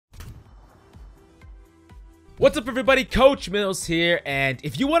What's up everybody, Coach Mills here, and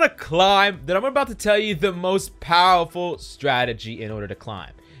if you want to climb, then I'm about to tell you the most powerful strategy in order to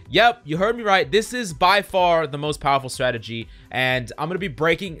climb. Yep, you heard me right. This is by far the most powerful strategy, and I'm going to be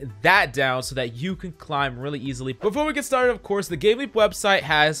breaking that down so that you can climb really easily. Before we get started, of course, the GameLeap website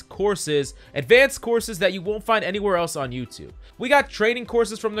has courses, advanced courses that you won't find anywhere else on YouTube. We got training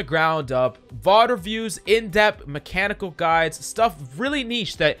courses from the ground up, VOD reviews, in-depth mechanical guides, stuff really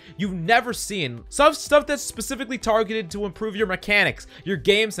niche that you've never seen. Some stuff that's specifically targeted to improve your mechanics, your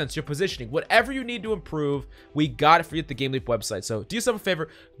game sense, your positioning. Whatever you need to improve, we got it for you at the GameLeap website. So do yourself a favor,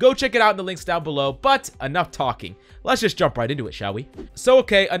 go check it out in the links down below. But enough talking. Let's just jump right into it, shall we? So,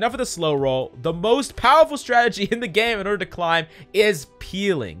 okay, enough of the slow roll. The most powerful strategy in the game in order to climb is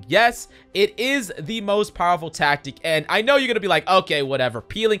peeling. Yes, it is the most powerful tactic. And I know you're going to be like, okay, whatever,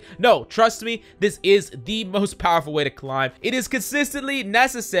 peeling. No, trust me, this is the most powerful way to climb. It is consistently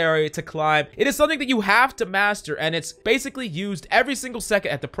necessary to climb. It is something that you have to master, and it's basically used every single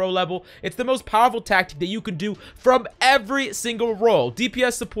second at the pro level. It's the most powerful tactic that you can do from every single role.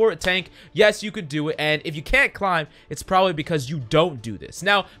 DPS support, tank, yes, you could do it. And if you can't climb, it's probably because you don't do this.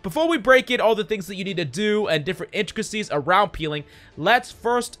 Now, before we break in all the things that you need to do and different intricacies around peeling, let's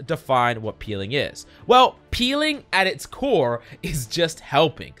first define what peeling is. Well, peeling at its core is just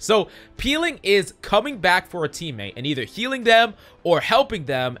helping. So peeling is coming back for a teammate and either healing them or helping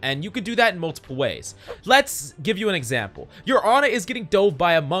them, and you can do that in multiple ways. Let's give you an example. Your Ana is getting dove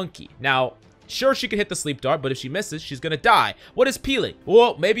by a monkey. Now, sure, she can hit the sleep dart, but if she misses, she's gonna die. What is peeling?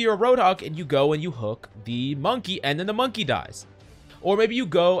 Well, maybe you're a Roadhog and you go and you hook the monkey and then the monkey dies. Or maybe you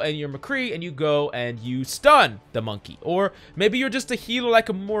go and you're McCree and you go and you stun the monkey. Or maybe you're just a healer like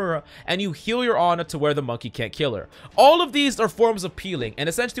a Mura and you heal your Ana to where the monkey can't kill her. All of these are forms of peeling, and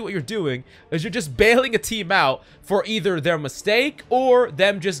essentially what you're doing is you're just bailing a team out for either their mistake or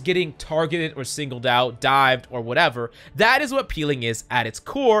them just getting targeted or singled out, dived, or whatever. That is what peeling is at its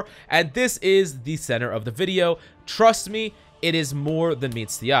core, and this is the center of the video. Trust me, it is more than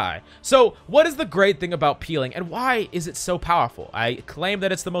meets the eye. So what is the great thing about peeling, and why is it so powerful? I claim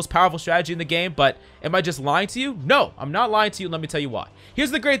that it's the most powerful strategy in the game, but am I just lying to you? No, I'm not lying to you. Let me tell you why.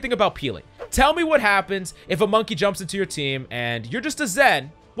 Here's the great thing about peeling. Tell me what happens if a monkey jumps into your team and you're just a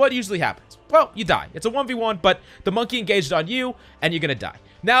Zen. What usually happens? Well, you die. It's a 1v1, but the monkey engaged on you and you're gonna die.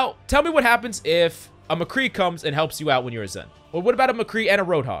 Now, tell me what happens if a McCree comes and helps you out when you're a Zen. Or what about a McCree and a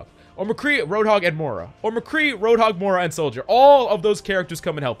Roadhog? Or McCree, Roadhog, and Mora. Or McCree, Roadhog, Mora, and Soldier. All of those characters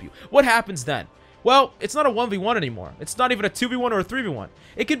come and help you. What happens then? Well, it's not a 1v1 anymore. It's not even a 2v1 or a 3v1.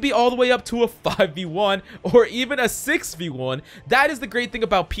 It could be all the way up to a 5v1 or even a 6v1. That is the great thing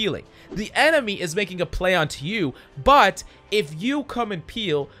about peeling. The enemy is making a play onto you, but if you come and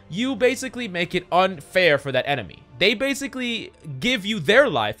peel, you basically make it unfair for that enemy. They basically give you their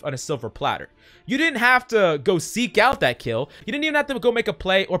life on a silver platter. You didn't have to go seek out that kill. You didn't even have to go make a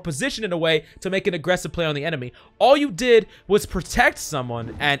play or position in a way to make an aggressive play on the enemy. All you did was protect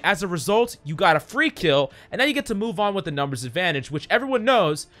someone, and as a result, you got a free kill, and now you get to move on with the numbers advantage, which everyone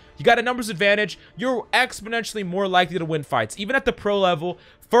knows. You got a numbers advantage, you're exponentially more likely to win fights. Even at the pro level,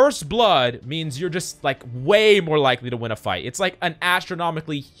 first blood means you're just like way more likely to win a fight. It's like an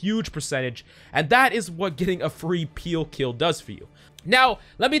astronomically huge percentage, and that is what getting a free peel kill does for you. Now,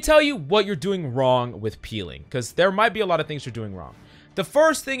 let me tell you what you're doing wrong with peeling, because there might be a lot of things you're doing wrong. The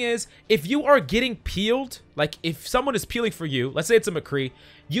first thing is, if you are getting peeled, like if someone is peeling for you, let's say it's a McCree,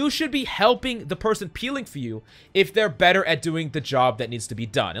 you should be helping the person peeling for you if they're better at doing the job that needs to be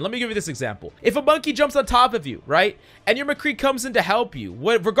done. And let me give you this example. If a monkey jumps on top of you, right, and your McCree comes in to help you,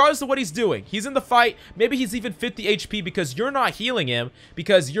 regardless of what he's doing, he's in the fight, maybe he's even 50 HP because you're not healing him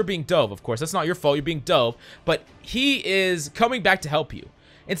because you're being dove, of course. That's not your fault, you're being dove, but he is coming back to help you.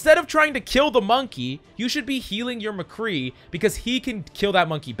 Instead of trying to kill the monkey, you should be healing your McCree because he can kill that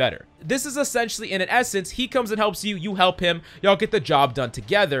monkey better. This is essentially, in an essence, he comes and helps you, you help him, y'all get the job done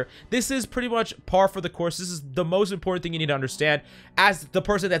together. This is pretty much par for the course. This is the most important thing you need to understand as the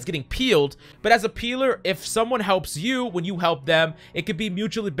person that's getting peeled. But as a peeler, if someone helps you when you help them, it could be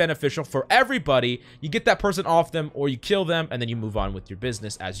mutually beneficial for everybody. You get that person off them or you kill them and then you move on with your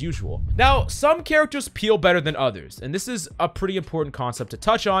business as usual. Now, some characters peel better than others, and this is a pretty important concept to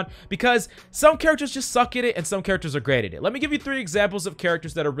touch on because some characters just suck at it and some characters are great at it. Let me give you 3 examples of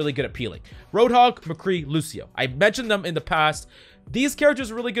characters that are really good at peeling. Roadhog, McCree, Lucio. I mentioned them in the past. these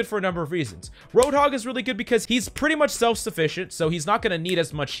characters are really good for a number of reasons. Roadhog is really good because he's pretty much self-sufficient, so he's not going to need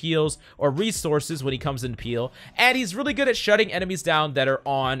as much heals or resources when he comes in peel, and he's really good at shutting enemies down that are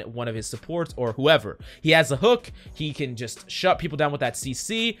on one of his supports or whoever. He has a hook, he can just shut people down with that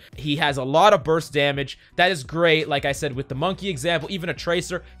CC, he has a lot of burst damage. That is great. Like I said with the monkey example, even a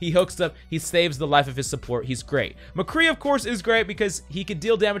tracer, he hooks up, he saves the life of his support. He's great. McCree, of course, is great because he can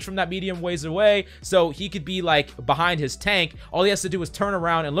deal damage from that medium ways away, so he could be like behind his tank. All he has to do is turn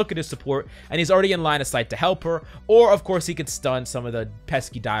around and look at his support, and he's already in line of sight to help her. Or of course he could stun some of the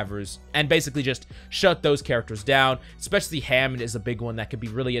pesky divers and basically just shut those characters down. Especially Hammond is a big one that could be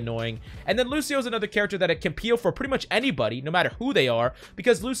really annoying. And then Lucio is another character that it can peel for pretty much anybody, no matter who they are,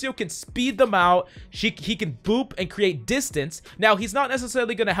 because Lucio can speed them out. He can boop and create distance. Now he's not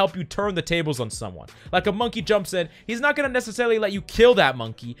necessarily going to help you turn the tables on someone. Like a monkey jumps in, he's not going to necessarily let you kill that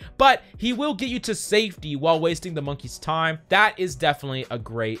monkey, but he will get you to safety while wasting the monkey's time. That is definitely a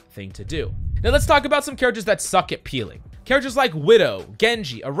great thing to do. Now let's talk about some characters that suck at peeling. Characters like Widow,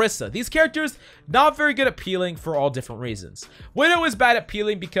 Genji, Orisa. These characters, not very good at peeling for all different reasons. Widow is bad at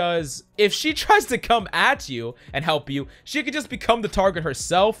peeling because if she tries to come at you and help you, she could just become the target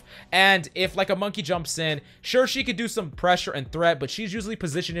herself. And if like a monkey jumps in, sure, she could do some pressure and threat, but she's usually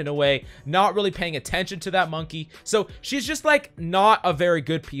positioned in a way not really paying attention to that monkey. So she's just like not a very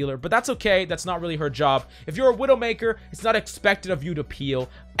good peeler, but that's okay. That's not really her job. If you're a Widowmaker, it's not expected of you to peel.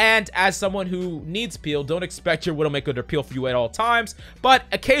 And as someone who needs peel, don't expect your Widowmaker to peel for you at all times, but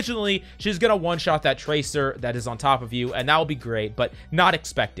occasionally she's gonna one-shot that tracer that is on top of you, and that will be great, but not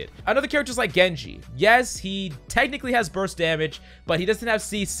expected. Another character is like Genji. Yes, he technically has burst damage, but he doesn't have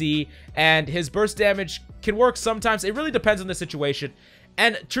CC, and his burst damage can work sometimes. It really depends on the situation.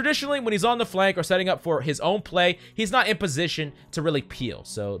 And traditionally, when he's on the flank or setting up for his own play, he's not in position to really peel.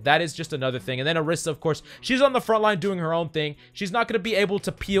 So that is just another thing. And then Orisa, of course, she's on the front line doing her own thing. She's not going to be able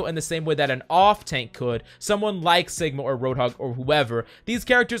to peel in the same way that an off tank could. Someone like Sigma or Roadhog or whoever. These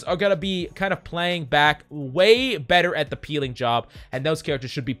characters are going to be kind of playing back way better at the peeling job. And those characters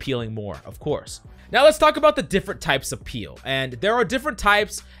should be peeling more, of course. Now let's talk about the different types of peel. And there are different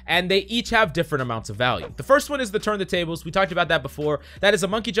types, and they each have different amounts of value. The first one is the turn the tables. We talked about that before. That is a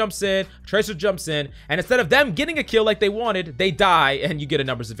monkey jumps in, a tracer jumps in, and instead of them getting a kill like they wanted, they die, and you get a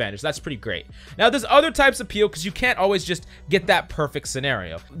numbers advantage. That's pretty great. Now there's other types of peel because you can't always just get that perfect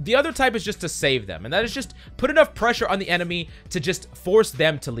scenario. The other type is just to save them, and that is just put enough pressure on the enemy to just force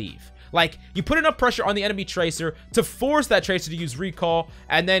them to leave. Like, you put enough pressure on the enemy tracer to force that tracer to use recall,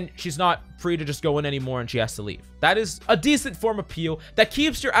 and then she's not free to just go in anymore and she has to leave. That is a decent form of peel that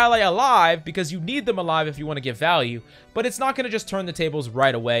keeps your ally alive because you need them alive if you want to get value, but it's not going to just turn the tables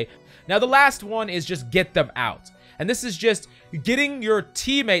right away. Now, the last one is just get them out. And this is just getting your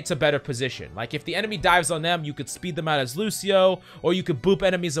teammate to better position. Like if the enemy dives on them, you could speed them out as Lucio, or you could boop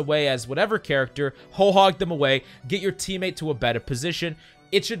enemies away as whatever character, whole hog them away, get your teammate to a better position.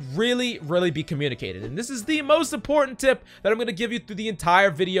 It should really, really be communicated. And this is the most important tip that I'm going to give you through the entire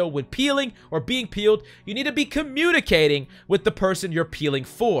video. When peeling or being peeled, you need to be communicating with the person you're peeling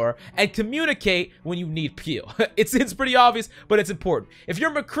for, and communicate when you need peel. It's pretty obvious, but it's important. If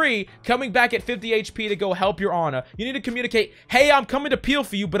you're McCree coming back at 50 HP to go help your Ana, you need to communicate, hey, I'm coming to peel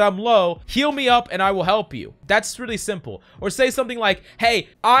for you, but I'm low. Heal me up and I will help you. That's really simple. Or say something like, hey,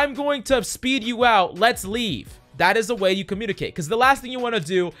 I'm going to speed you out. Let's leave. That is a way you communicate, because the last thing you want to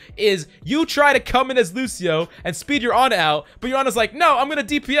do is you try to come in as Lucio and speed your Ana out, but your Ana's like, no, I'm going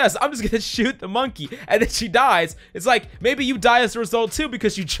to DPS. I'm just going to shoot the monkey, and then she dies. It's like, maybe you die as a result too,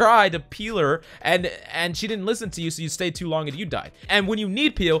 because you tried to peel her, and she didn't listen to you, so you stayed too long and you died. And when you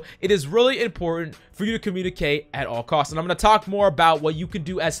need peel, it is really important for you to communicate at all costs. And I'm going to talk more about what you can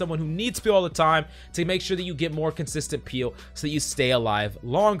do as someone who needs peel all the time to make sure that you get more consistent peel so that you stay alive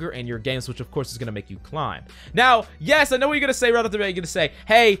longer in your games, which of course is going to make you climb. Now, yes, I know what you're going to say right off the bat. You're going to say,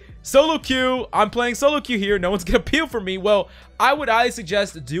 hey, solo queue, I'm playing solo queue here. No one's going to peel for me. Well, I would highly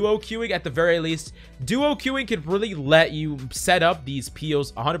suggest duo queuing at the very least. Duo queuing could really let you set up these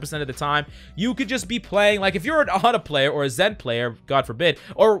peels 100% of the time. You could just be playing, like if you're an Ana player or a Zen player, God forbid,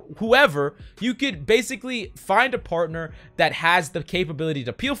 or whoever, you could basically find a partner that has the capability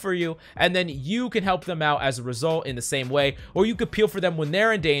to peel for you, and then you can help them out as a result in the same way, or you could peel for them when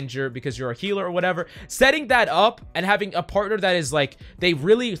they're in danger because you're a healer or whatever. Setting that up and having a partner that is like, they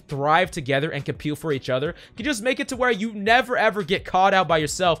really thrive together and can peel for each other, can just make it to where you never ever get caught out by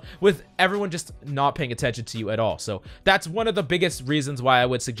yourself with everyone just not paying attention to you at all. So that's one of the biggest reasons why I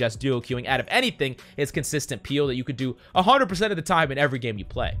would suggest duo queuing out of anything is consistent peel that you could do 100% of the time in every game you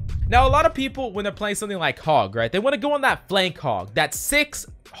play. Now, a lot of people, when they're playing something like Hog, right, they want to go on that flank Hog, that 6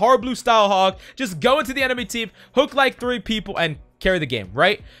 hard blue style Hog, just go into the enemy team, hook like 3 people, and carry the game,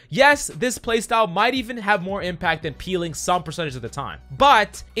 right? Yes, this playstyle might even have more impact than peeling some percentage of the time,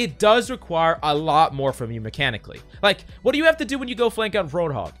 but it does require a lot more from you mechanically. Like, what do you have to do when you go flank out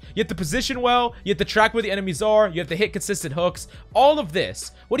Roadhog? You have to position well, you have to track where the enemies are, you have to hit consistent hooks, all of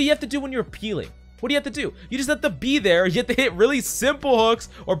this. What do you have to do when you're peeling? What do you have to do? You just have to be there. You have to hit really simple hooks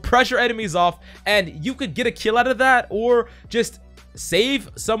or pressure enemies off, and you could get a kill out of that, or just save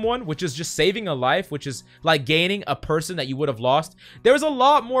someone, which is just saving a life, which is like gaining a person that you would have lost. There's a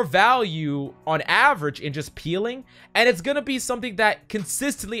lot more value on average in just peeling, and it's gonna be something that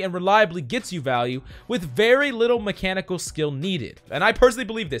consistently and reliably gets you value with very little mechanical skill needed. And I personally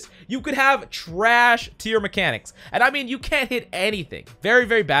believe this. You could have trash tier mechanics, and I mean, you can't hit anything, very,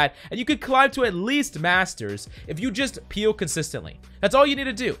 very bad, and you could climb to at least masters if you just peel consistently. That's all you need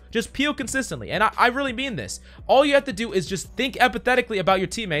to do. Just peel consistently. And I really mean this. All you have to do is just think empathetically about your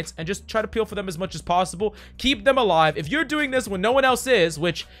teammates and just try to peel for them as much as possible. Keep them alive. If you're doing this when no one else is,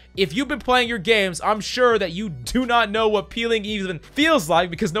 which if you've been playing your games, I'm sure that you do not know what peeling even feels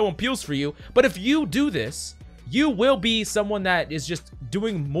like because no one peels for you. But if you do this, you will be someone that is just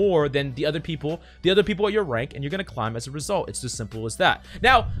doing more than the other people at your rank, and you're going to climb as a result. It's as simple as that.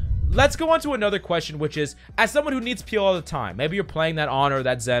 Now, let's go on to another question, which is, as someone who needs peel all the time, maybe you're playing that Honor or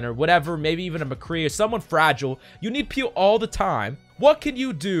that Zen or whatever, maybe even a McCree or someone fragile, you need peel all the time. What can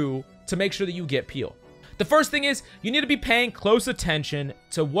you do to make sure that you get peel? The first thing is, you need to be paying close attention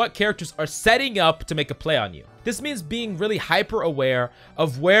to what characters are setting up to make a play on you. This means being really hyper aware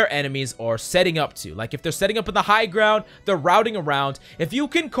of where enemies are setting up to. Like if they're setting up in the high ground, they're routing around. If you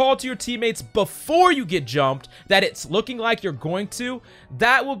can call to your teammates before you get jumped that it's looking like you're going to,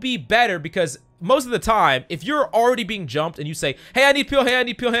 that will be better, because most of the time, if you're already being jumped and you say, hey, I need peel, hey, I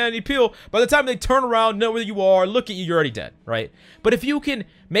need peel, hey, I need peel, by the time they turn around, know where you are, look at you, you're already dead, right? But if you can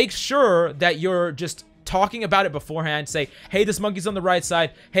make sure that you're just talking about it beforehand, say, hey, this monkey's on the right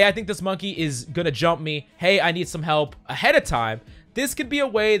side, hey, I think this monkey is gonna jump me, hey, I need some help, ahead of time, this could be a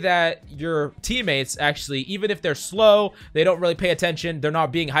way that your teammates actually, even if they're slow, they don't really pay attention, they're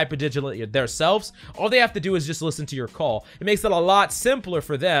not being hyper vigilant themselves, all they have to do is just listen to your call. It makes it a lot simpler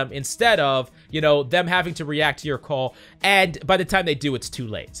for them instead of, you know, them having to react to your call, and by the time they do, it's too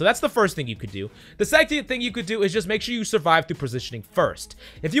late. So that's the first thing you could do. The second thing you could do is just make sure you survive through positioning first.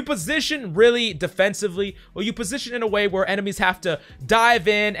 If you position really defensively, or you position in a way where enemies have to dive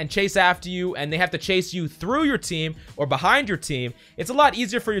in and chase after you, and they have to chase you through your team or behind your team, it's a lot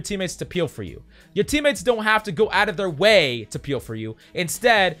easier for your teammates to peel for you. Your teammates don't have to go out of their way to peel for you.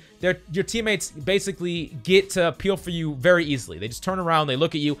 Instead, your teammates basically get to peel for you very easily. They just turn around, they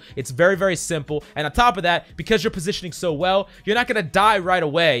look at you. It's very, very simple. And on top of that, because you're positioning so well, you're not going to die right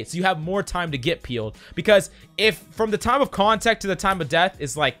away. So you have more time to get peeled. Because if from the time of contact to the time of death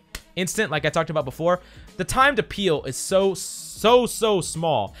is like instant, like I talked about before, the time to peel is so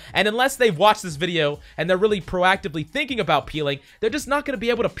small, and unless they've watched this video and they're really proactively thinking about peeling, they're just not going to be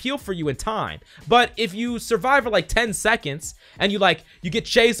able to peel for you in time. But if you survive for like 10 seconds and you get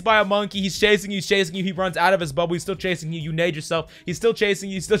chased by a monkey, he's chasing you, he runs out of his bubble, he's still chasing you, you nade yourself, he's still chasing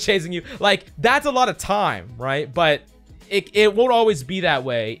you, like that's a lot of time, right? But it won't always be that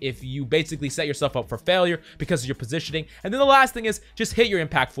way if you basically set yourself up for failure because of your positioning. And then the last thing is just hit your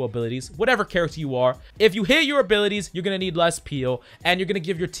impactful abilities, whatever character you are. If you hit your abilities, you're going to need less peel, and you're going to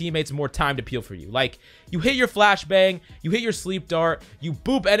give your teammates more time to peel for you. Like, you hit your flashbang, you hit your sleep dart, you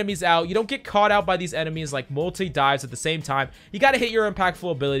boop enemies out. You don't get caught out by these enemies like multi-dives at the same time. You got to hit your impactful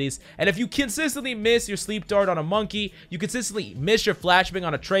abilities. And if you consistently miss your sleep dart on a monkey, you consistently miss your flashbang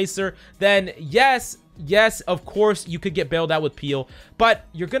on a tracer, then yes, of course, you could get bailed out with peel, but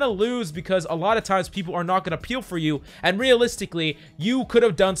you're going to lose because a lot of times people are not going to peel for you, and realistically, you could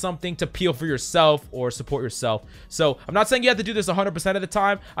have done something to peel for yourself or support yourself. So I'm not saying you have to do this 100% of the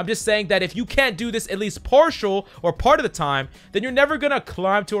time. I'm just saying that if you can't do this at least partial or part of the time, then you're never going to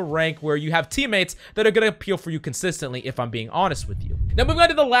climb to a rank where you have teammates that are going to peel for you consistently, if I'm being honest with you. Now, moving on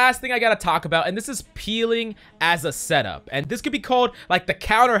to the last thing I got to talk about, and this is peeling as a setup. And this could be called like the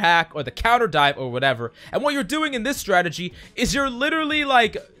counter hack or the counter dive or whatever. And what you're doing in this strategy is you're literally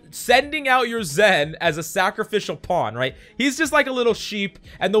like sending out your Zen as a sacrificial pawn, right? He's just like a little sheep,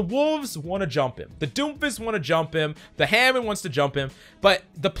 and the wolves want to jump him. The Doomfist want to jump him. The Hammond wants to jump him. But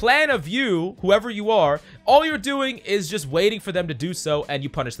the plan of you, whoever you are, all you're doing is just waiting for them to do so, and you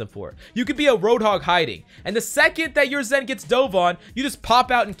punish them for it. You could be a Roadhog hiding, and the second that your Zen gets dove on, you just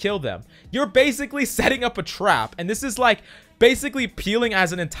pop out and kill them. You're basically setting up a trap, and this is like basically peeling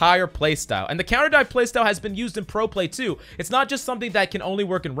as an entire playstyle. And the counter dive playstyle has been used in pro play too. It's not just something that can only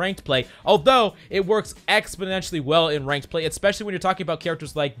work in ranked play, although it works exponentially well in ranked play, especially when you're talking about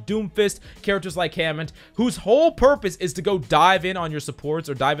characters like Doomfist, characters like Hammond, whose whole purpose is to go dive in on your supports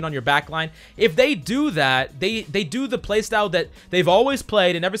or dive in on your backline. If they do that, they do the playstyle that they've always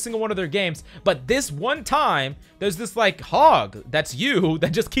played in every single one of their games, but this one time, there's this like hog that's you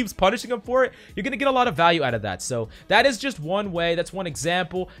that just keeps punishing them for it. You're gonna get a lot of value out of that. So that is just one way, that's one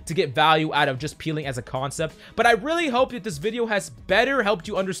example to get value out of just peeling as a concept. But I really hope that this video has better helped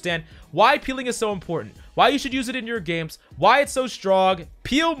you understand why peeling is so important, why you should use it in your games, why it's so strong.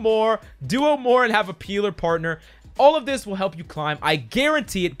 Peel more, duo more, and have a peeler partner. All of this will help you climb, I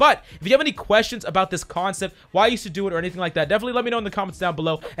guarantee it. But if you have any questions about this concept, why you should do it or anything like that, definitely let me know in the comments down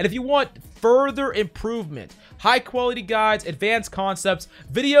below. And if you want further improvement, high quality guides, advanced concepts,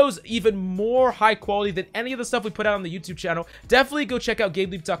 videos even more high quality than any of the stuff we put out on the YouTube channel, definitely go check out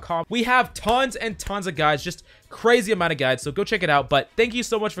GameLeap.com. We have tons and tons of guides, just crazy amount of guides, so go check it out. But thank you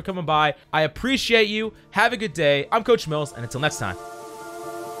so much for coming by. I appreciate you. Have a good day. I'm Coach Mills, and until next time.